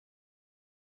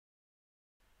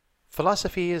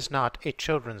Philosophy is not a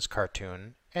children's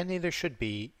cartoon, and neither should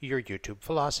be your YouTube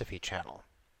philosophy channel.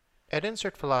 At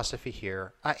Insert Philosophy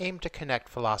here, I aim to connect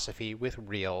philosophy with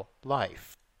real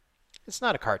life. It's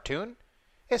not a cartoon.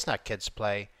 It's not kids'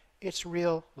 play. It's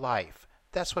real life.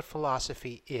 That's what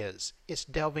philosophy is. It's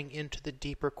delving into the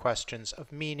deeper questions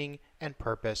of meaning and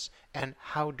purpose and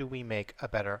how do we make a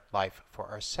better life for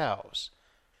ourselves.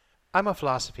 I'm a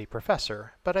philosophy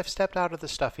professor, but I've stepped out of the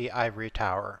stuffy ivory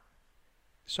tower.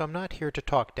 So I'm not here to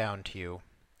talk down to you,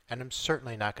 and I'm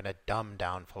certainly not going to dumb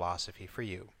down philosophy for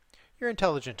you. You're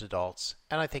intelligent adults,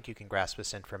 and I think you can grasp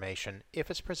this information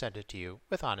if it's presented to you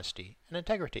with honesty and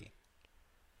integrity.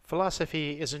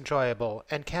 Philosophy is enjoyable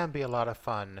and can be a lot of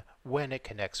fun when it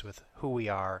connects with who we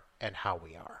are and how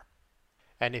we are.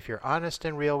 And if you're honest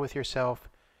and real with yourself,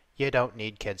 you don't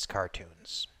need kids'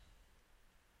 cartoons.